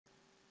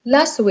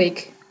Last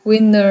week, we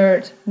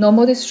learned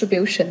normal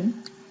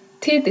distribution,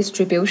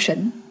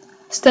 t-distribution,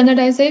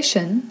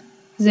 standardization,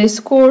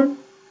 z-score,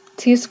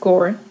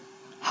 t-score,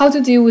 how to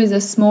deal with a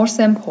small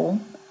sample,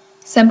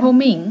 sample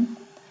mean,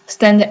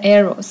 standard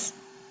errors.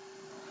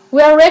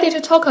 We are ready to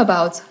talk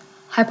about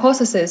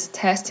hypothesis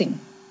testing.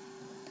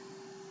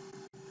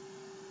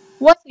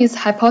 What is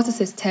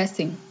hypothesis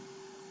testing?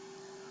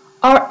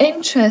 Our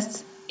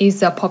interest is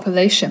the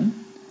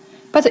population,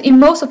 but in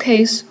most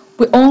cases,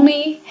 we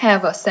only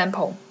have a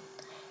sample.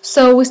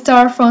 So we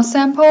start from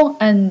sample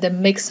and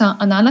make some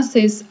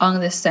analysis on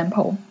the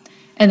sample,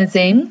 and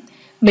then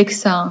make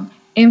some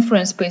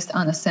inference based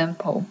on the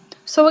sample.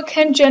 So we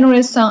can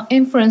generate some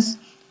inference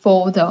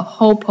for the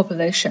whole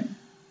population.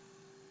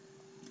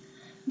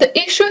 The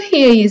issue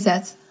here is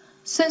that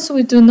since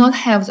we do not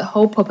have the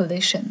whole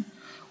population,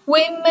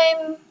 we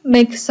may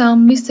make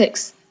some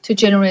mistakes to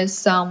generate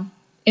some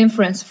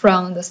inference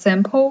from the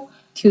sample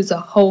to the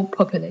whole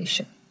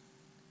population.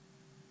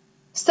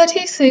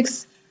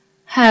 Statistics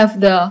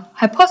have the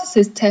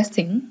hypothesis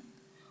testing,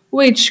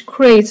 which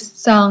creates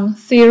some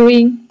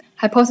theory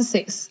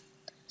hypothesis.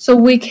 So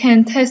we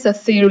can test the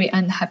theory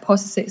and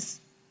hypothesis,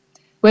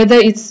 whether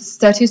it's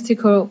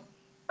statistically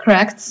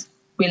correct,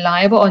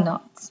 reliable or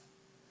not.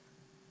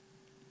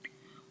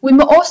 We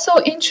are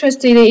also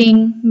interested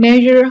in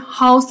measure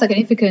how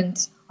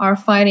significant our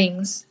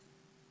findings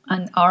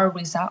and our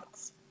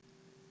results.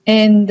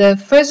 And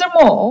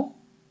furthermore,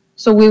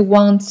 so we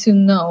want to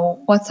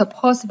know what's the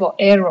possible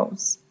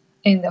errors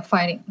in the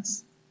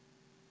findings.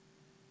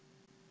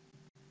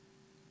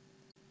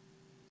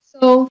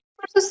 So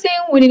first thing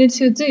we need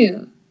to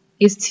do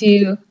is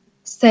to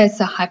set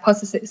the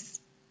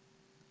hypothesis.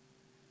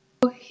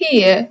 So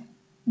here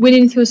we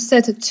need to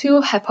set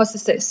two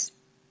hypotheses.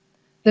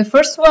 The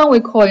first one we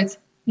call it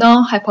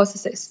null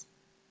hypothesis.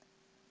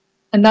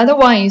 Another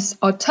one is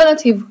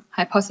alternative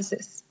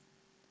hypothesis.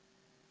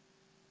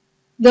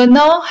 The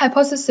null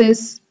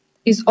hypothesis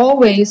is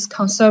always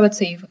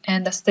conservative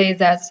and states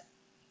that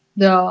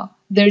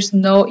there's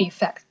no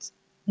effect,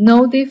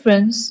 no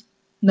difference,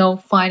 no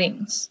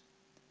findings.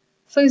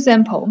 For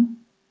example,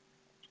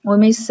 we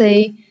may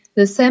say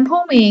the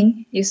sample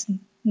mean is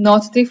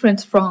not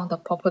different from the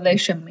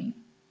population mean.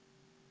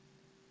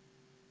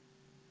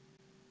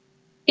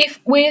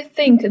 If we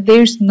think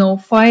there's no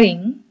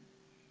finding,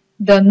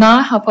 the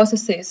null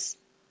hypothesis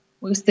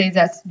will state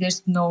that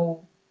there's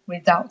no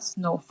results,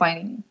 no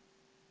finding.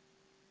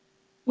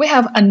 We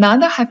have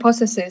another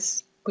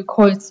hypothesis, we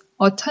call it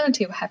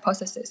alternative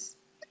hypothesis.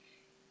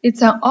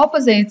 It's an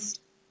opposite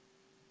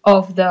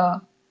of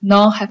the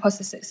null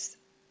hypothesis.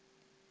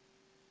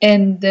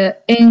 And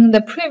in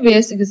the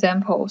previous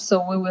example,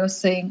 so we will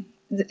say,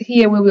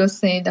 here we will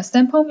say the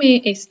sample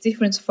mean is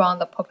different from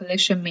the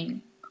population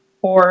mean.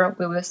 Or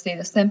we will say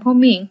the sample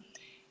mean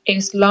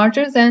is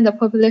larger than the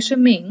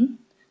population mean,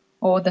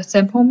 or the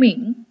sample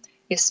mean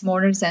is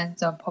smaller than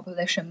the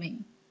population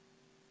mean.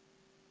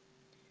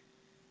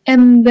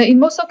 And in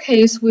most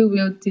cases, we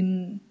will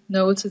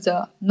denote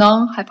the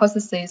null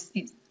hypothesis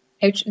is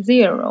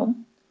H0,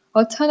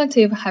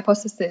 alternative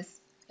hypothesis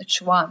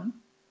H1.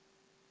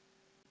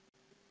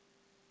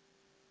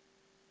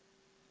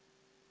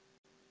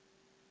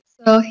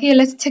 So here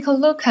let's take a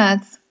look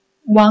at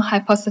one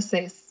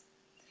hypothesis,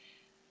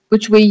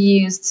 which we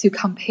use to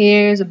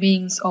compare the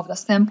means of the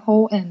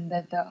sample and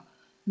the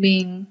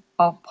mean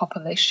of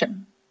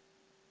population.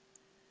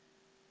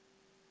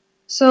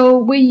 So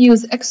we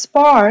use X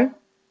bar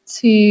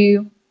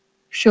to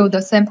show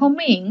the sample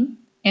mean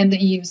and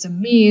use the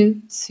mu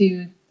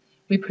to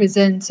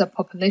represent the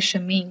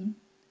population mean.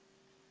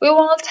 We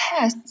want to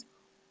test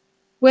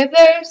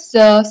whether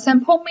the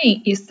sample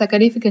mean is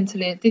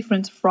significantly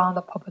different from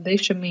the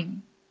population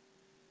mean.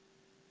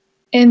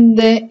 And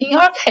in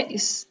our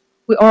case,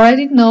 we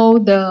already know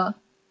the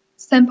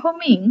sample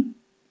mean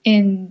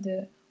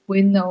and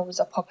we know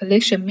the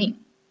population mean.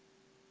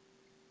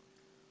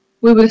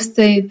 We will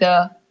say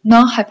the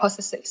null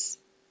hypothesis.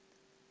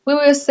 We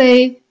will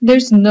say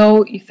there's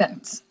no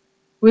effect,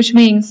 which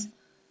means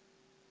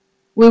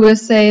we will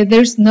say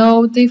there's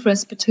no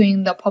difference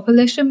between the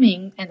population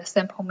mean and the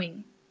sample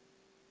mean.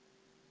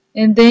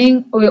 And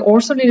then we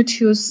also need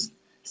to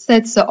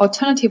set the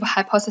alternative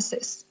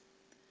hypothesis.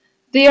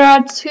 There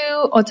are two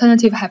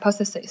alternative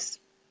hypotheses.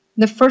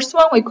 The first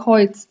one we call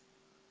it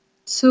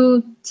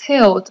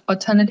two-tailed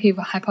alternative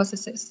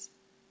hypothesis.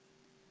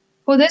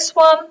 For this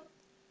one,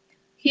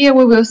 here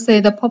we will say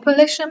the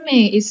population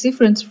mean is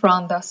different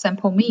from the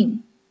sample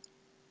mean.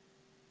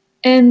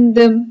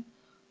 And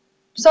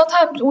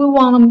sometimes we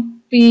want to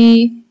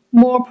be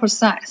more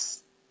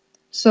precise.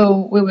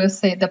 So we will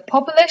say the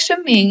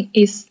population mean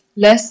is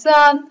less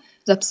than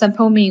the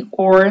sample mean,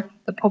 or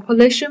the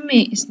population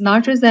mean is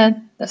larger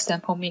than the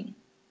sample mean.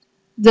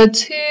 The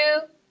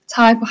two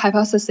type of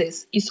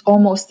hypothesis is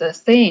almost the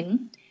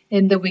same,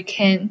 and we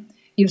can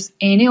use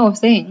any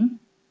of them.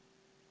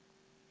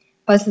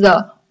 But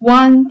the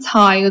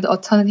one-tiled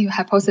alternative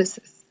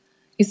hypothesis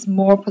is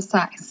more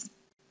precise.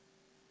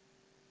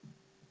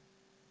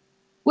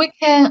 We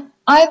can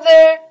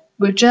either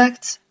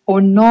reject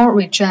or not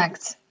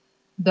reject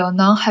the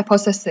null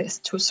hypothesis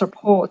to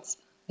support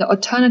the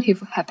alternative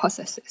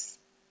hypothesis.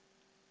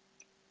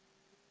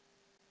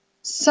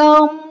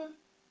 Some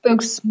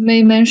books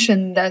may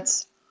mention that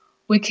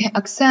we can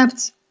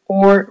accept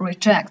or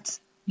reject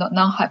the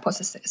null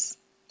hypothesis,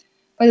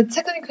 but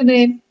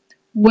technically,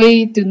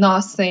 we do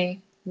not say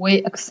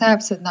we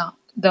accept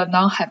the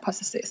null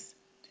hypothesis,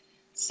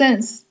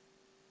 since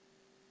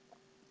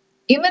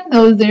even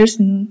though there's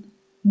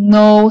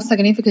no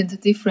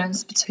significant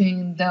difference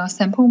between the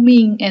sample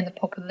mean and the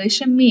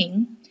population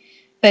mean,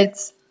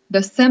 but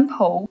the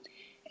sample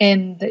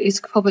and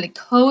is probably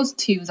close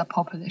to the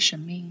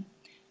population mean.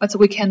 But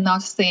we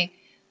cannot say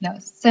the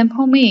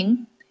sample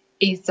mean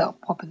is the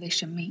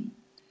population mean.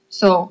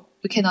 So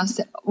we cannot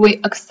say we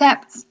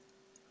accept,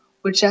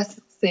 we just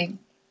say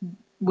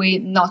we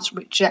not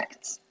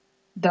reject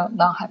the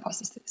null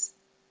hypothesis.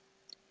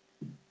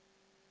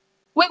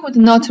 We would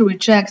not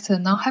reject the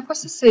null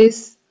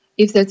hypothesis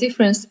if the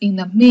difference in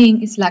the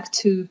mean is likely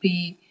to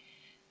be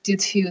due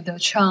to the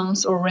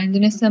chance or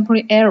randomness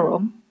sampling error,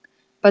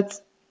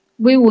 but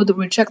we would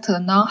reject the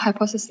null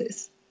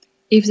hypothesis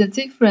if the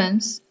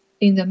difference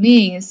in the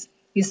means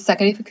is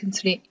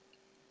significantly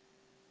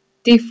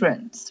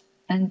different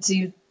and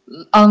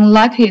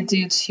unlikely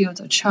due to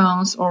the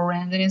chance or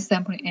randomness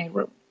sampling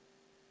error.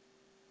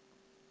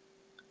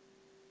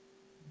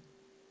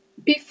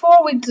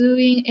 Before we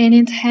doing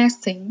any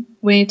testing,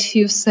 we need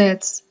to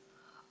set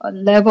a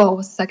level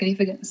of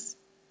significance,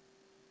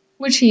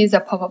 which is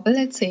a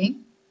probability.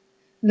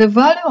 The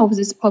value of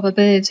this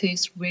probability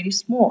is really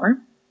small.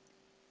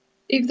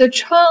 If the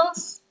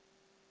chance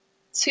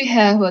to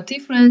have a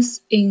difference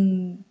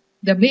in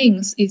the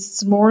means is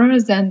smaller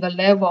than the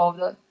level of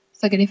the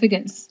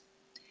significance,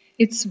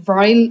 it's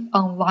very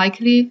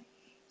unlikely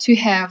to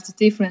have the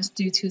difference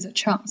due to the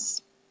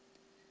chance.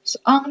 So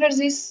under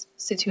this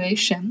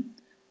situation,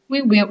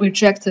 we will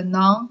reject the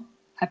null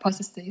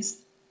hypothesis.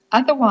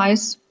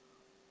 Otherwise,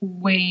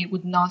 we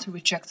would not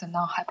reject the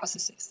null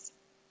hypothesis.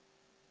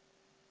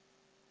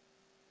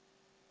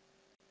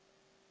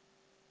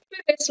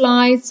 Previous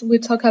slides, we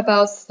talk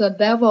about the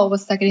level of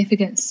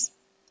significance.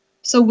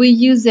 So we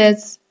use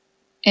it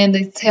and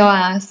it tells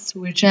us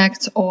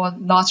reject or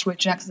not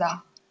reject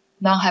the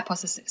null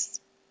hypothesis.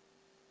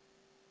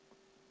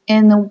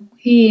 And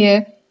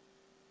here,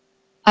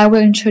 I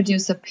will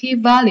introduce a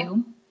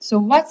p-value. So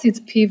what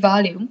is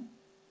p-value?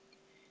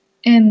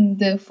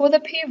 And for the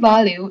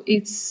p-value,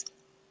 it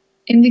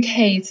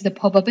indicates the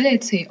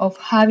probability of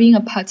having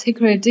a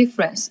particular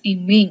difference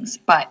in means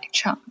by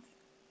chance.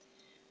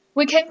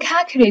 We can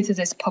calculate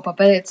this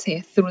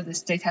probability through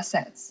this data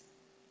sets.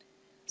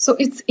 So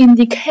it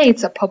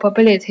indicates a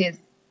probability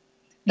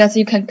that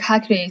you can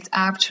calculate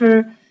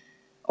after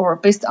or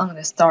based on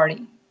the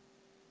study.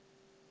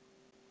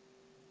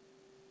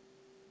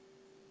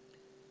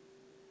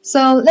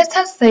 So let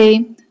us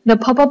say the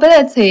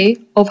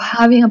probability of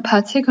having a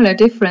particular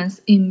difference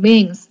in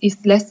means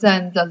is less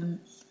than the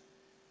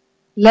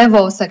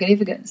level of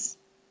significance.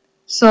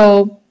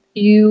 So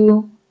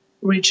you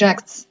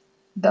reject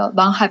the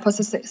null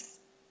hypothesis.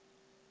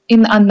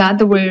 In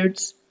other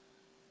words,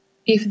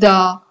 if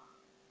the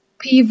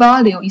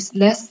p-value is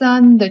less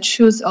than the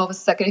choose of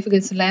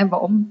significance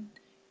level,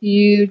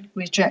 you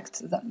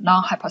reject the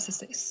null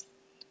hypothesis.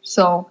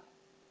 So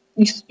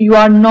you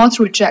are not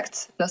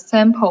reject the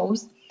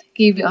samples,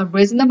 give a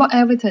reasonable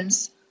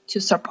evidence to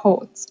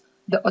support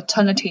the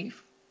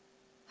alternative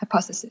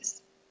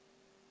hypothesis.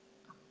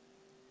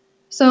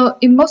 So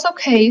in most of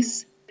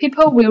cases,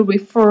 people will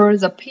refer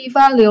the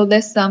p-value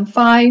less than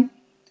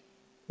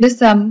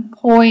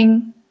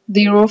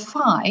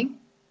 0.05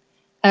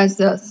 as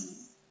the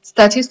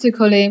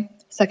statistically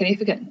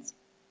significant,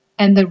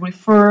 and they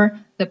refer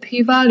the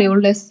p-value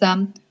less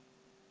than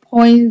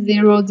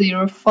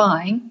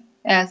 0.005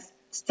 as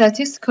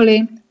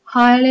statistically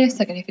highly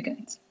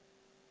significant.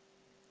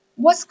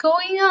 What's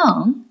going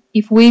on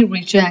if we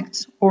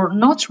reject or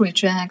not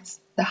reject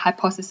the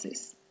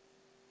hypothesis?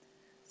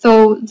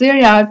 So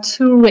there are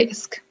two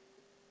risks.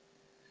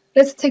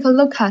 Let's take a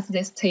look at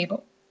this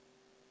table.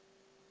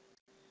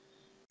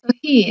 So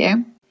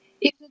here,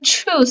 if the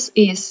truth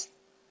is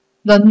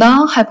the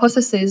null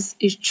hypothesis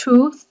is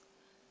truth,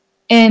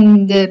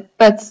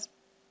 but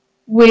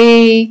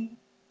we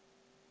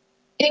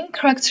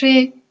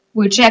incorrectly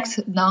reject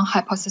null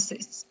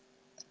hypothesis,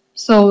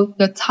 so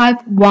the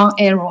type 1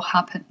 error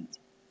happened.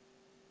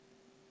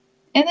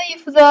 And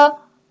if the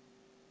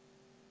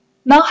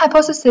null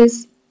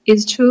hypothesis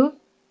is true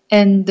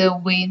and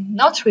we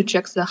not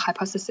reject the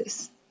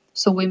hypothesis,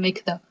 so we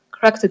make the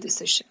correct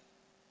decision.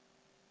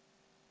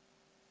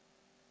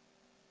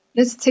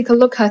 Let's take a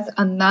look at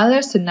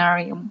another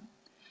scenario.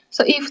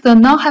 So if the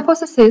null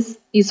hypothesis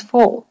is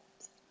false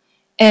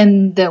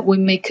and we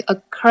make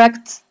a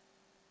correct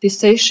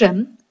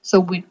decision, so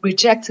we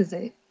reject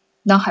the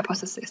null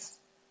hypothesis.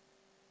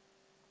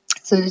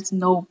 So there's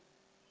no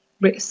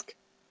risk.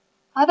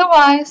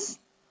 Otherwise,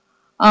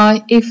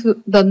 if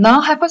the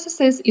null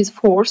hypothesis is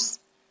false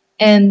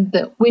and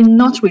we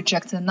not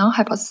reject the null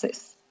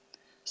hypothesis,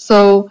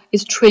 so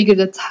it's triggered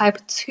the type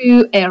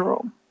 2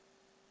 error.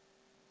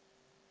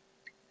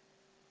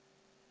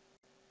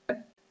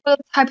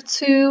 type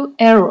 2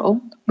 error,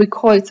 we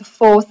call it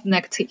false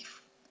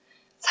negative.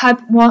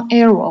 Type 1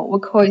 error, we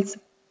call it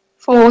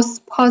false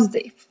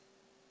positive.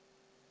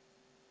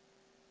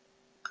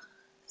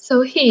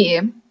 So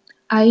here,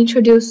 I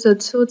introduced the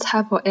two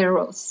types of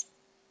errors.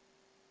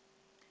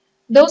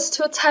 Those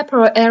two types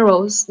of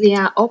errors, they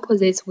are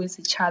opposite with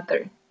each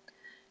other.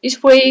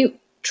 If we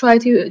try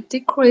to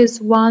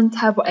decrease one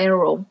type of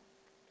error,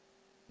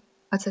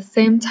 at the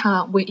same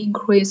time, we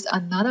increase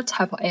another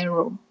type of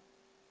error.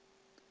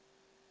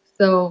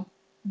 So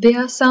there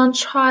are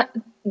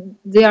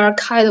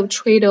kind of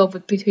trade-off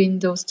between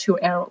those two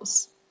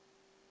errors.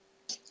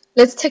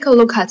 Let's take a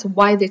look at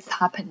why this is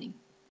happening.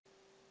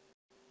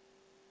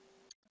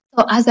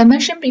 So as I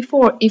mentioned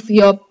before, if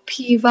your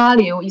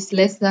p-value is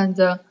less than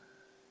the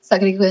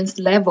significance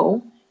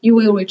level, you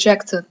will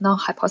reject the null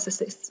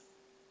hypothesis.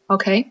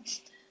 Okay?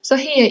 So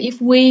here,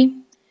 if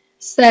we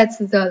set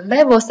the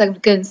level of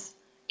significance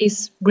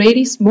is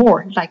really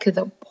small, like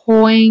the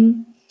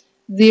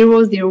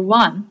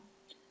 0.001,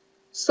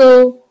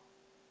 so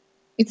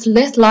it's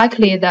less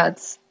likely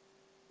that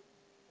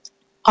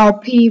our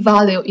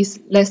p-value is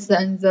less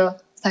than the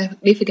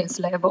significance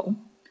level.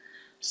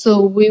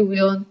 So we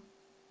will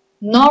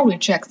not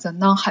reject the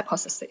null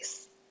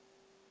hypothesis.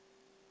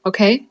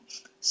 Okay?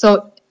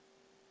 So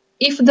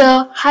if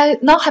the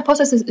null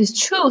hypothesis is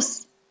true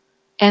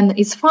and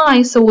it's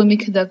fine, so we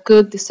make the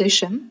good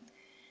decision.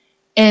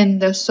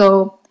 And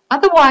so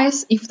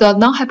otherwise, if the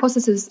null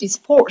hypothesis is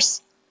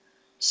false,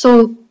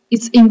 so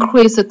it's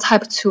increase the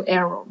type 2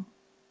 error,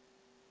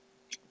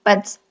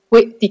 but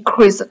we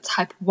decrease the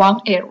type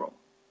 1 error.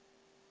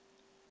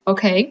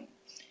 Okay?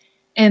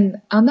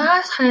 And on the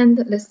other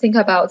hand, let's think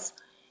about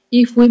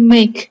if we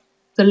make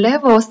the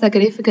level of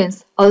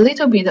significance a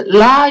little bit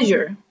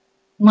larger,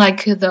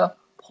 like the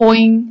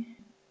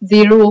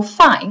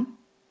 0.05,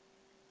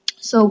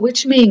 so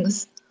which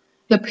means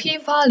the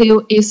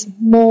p-value is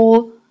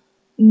more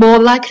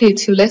likely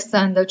to less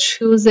than the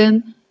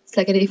chosen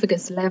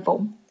significance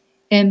level,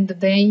 and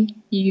then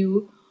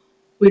you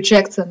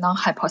reject the null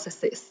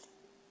hypothesis.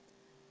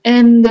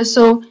 And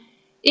so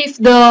if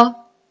the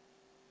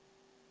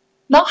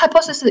null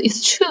hypothesis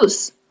is true,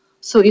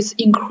 so it's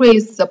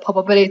increased the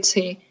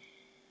probability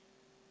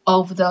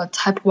of the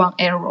type 1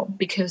 error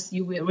because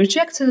you will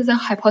reject the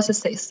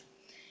hypothesis.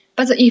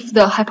 But if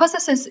the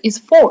hypothesis is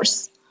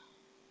false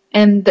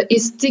and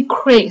it's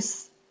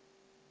decrease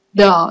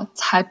the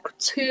type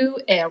 2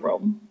 error.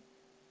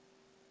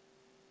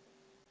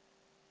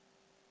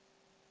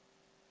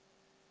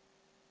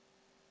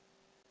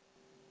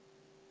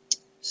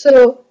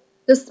 So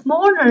the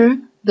smaller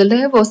the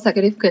level of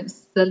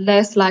significance, the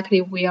less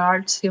likely we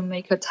are to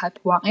make a type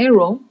 1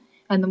 error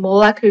and the more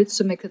likely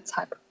to make a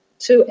type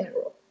 2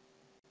 error.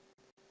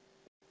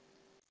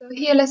 So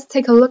here let's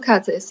take a look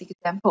at this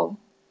example.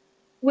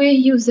 We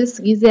used this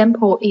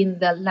example in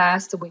the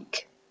last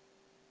week.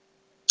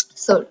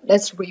 So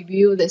let's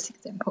review this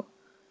example.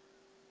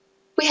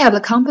 We have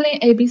the company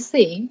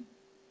ABC.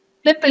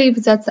 They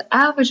believe that the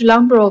average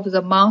number of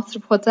the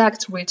monthly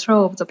product return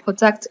of the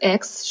product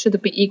X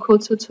should be equal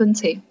to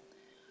 20.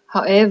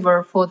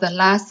 However, for the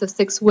last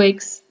 6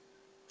 months,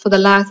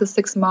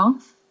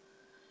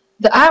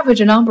 the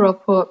average number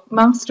of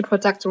monthly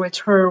product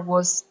return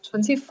was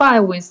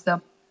 25 with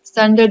the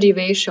standard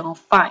deviation of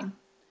 5.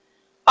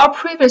 Our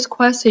previous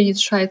question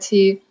is try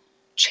to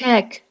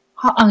check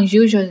how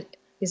unusual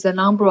is the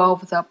number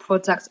of the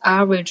product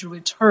average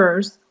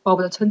returns of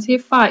the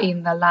 25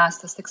 in the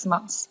last 6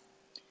 months.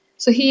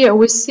 So here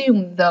we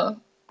assume the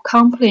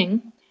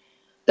company,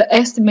 the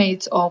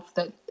estimate of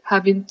the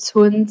having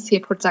 20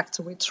 product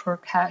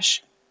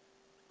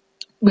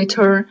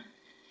return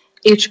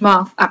each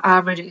month on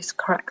average is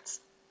correct.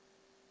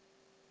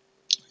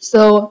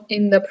 So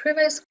in the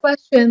previous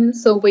question,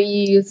 so we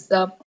use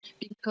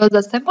because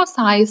the sample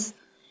size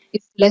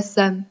is less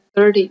than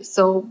 30,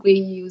 so we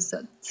use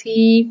a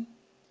t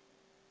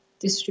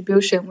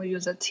distribution. We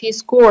use a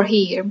t-score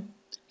here.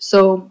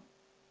 So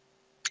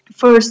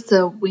first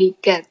we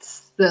get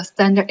the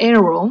standard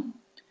error,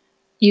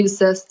 use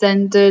the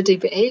standard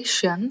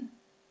deviation.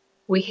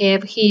 We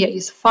have here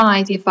is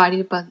 5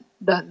 divided by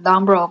the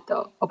number of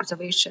the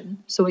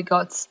observation. So we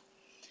got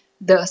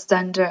the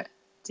standard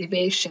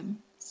deviation,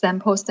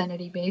 sample standard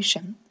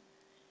deviation.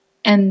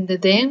 And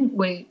then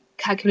we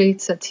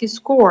calculate the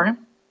t-score,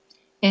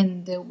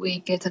 and we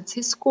get a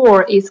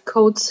t-score is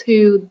equal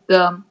to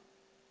the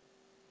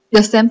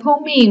sample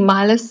mean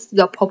minus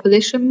the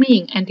population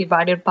mean and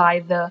divided by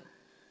the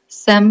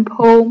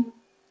sample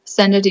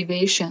standard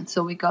deviation.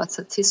 So we got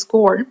the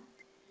t-score.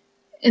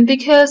 And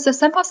because the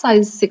sample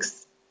size is 6,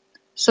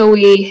 so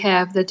we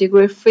have the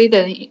degree of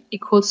freedom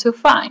equal to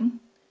 5.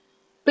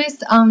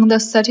 Based on the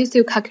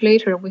statistical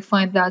calculator, we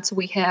find that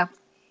we have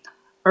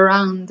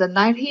around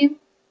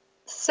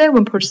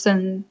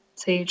 97%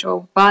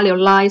 of value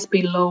lies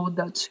below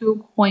the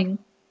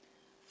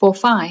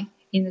 2.45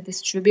 in the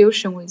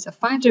distribution with a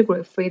 5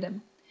 degree of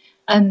freedom,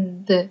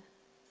 and the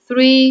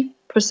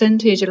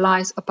 3%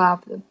 lies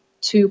above the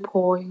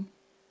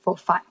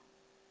 2.45.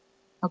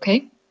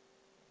 Okay,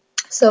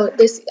 So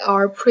this is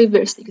our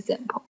previous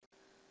example.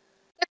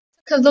 Let's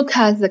take a look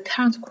at the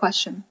current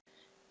question.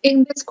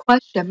 In this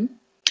question,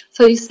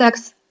 so it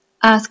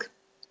asks,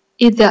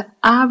 is the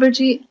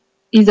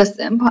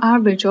sample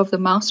average of the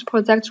monthly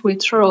product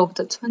return of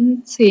the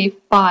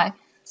 25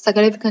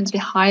 significantly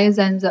higher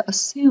than the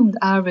assumed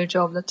average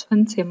of the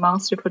 20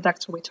 monthly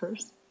product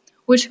returns?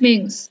 Which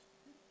means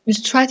we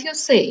try to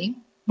see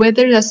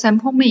whether the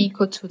sample mean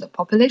equal to the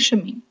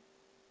population mean.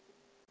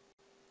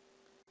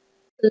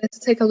 Let's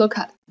take a look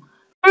at.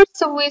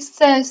 First, we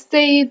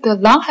see the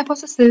null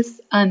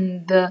hypothesis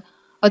and the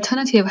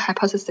alternative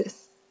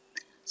hypothesis.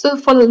 So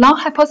for the null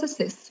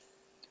hypothesis,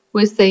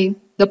 we say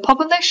the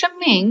population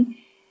mean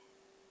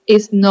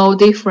is no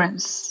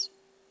difference.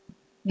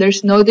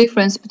 There's no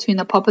difference between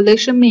the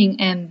population mean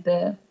and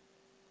the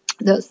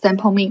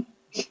sample mean.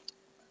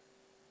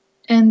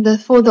 And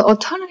for the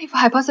alternative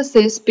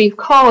hypothesis,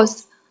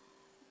 because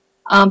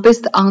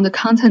based on the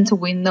content,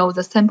 we know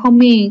the sample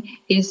mean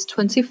is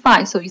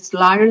 25, so it's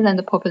larger than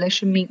the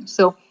population mean.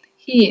 So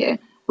here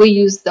we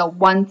use the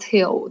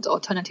one-tailed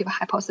alternative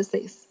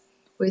hypothesis.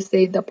 We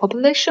say the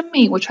population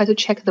mean, we try to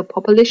check the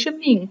population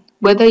mean,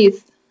 whether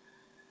it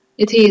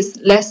is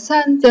less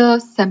than the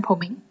sample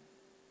mean.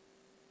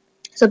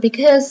 So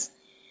because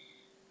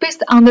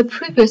based on the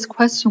previous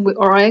question, we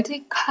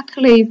already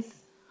calculate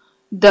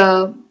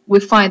we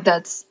find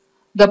that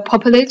the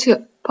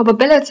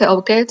probability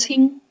of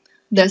getting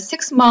the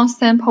 6-month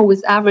sample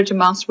with average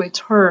month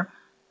return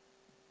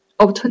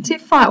of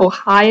 25 or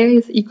higher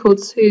is equal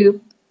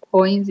to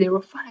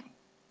 0.05.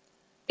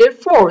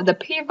 Therefore, the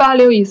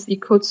p-value is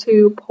equal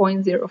to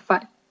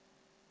 0.05.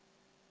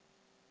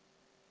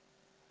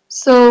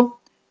 So,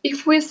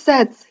 if we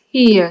set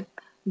here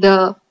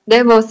the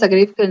level of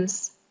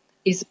significance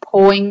is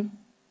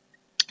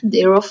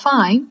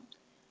 0.05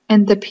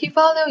 and the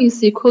p-value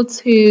is equal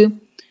to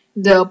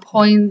the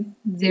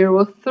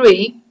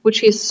 0.03,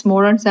 which is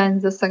smaller than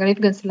the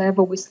significance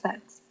level we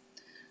set.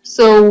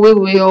 So we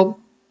will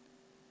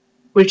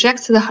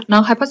reject the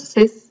null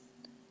hypothesis.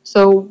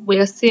 So we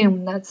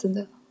assume that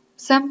the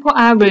sample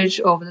average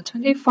of the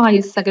 25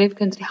 is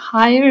significantly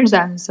higher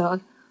than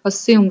the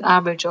assumed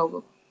average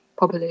of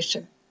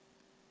population.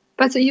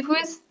 But if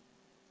we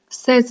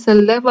set the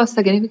level of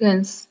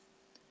significance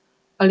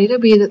a little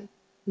bit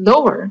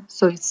lower,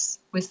 so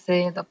we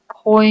say the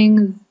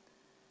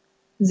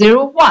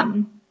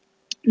 0.01,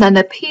 then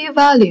the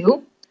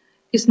p-value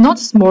is not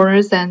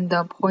smaller than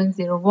the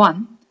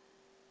 0.01.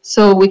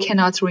 So we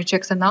cannot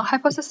reject the null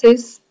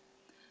hypothesis.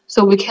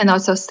 So we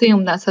cannot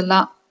assume that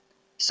the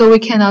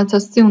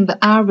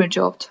average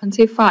of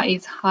 25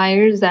 is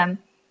higher than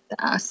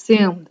the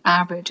assumed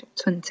average of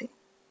 20.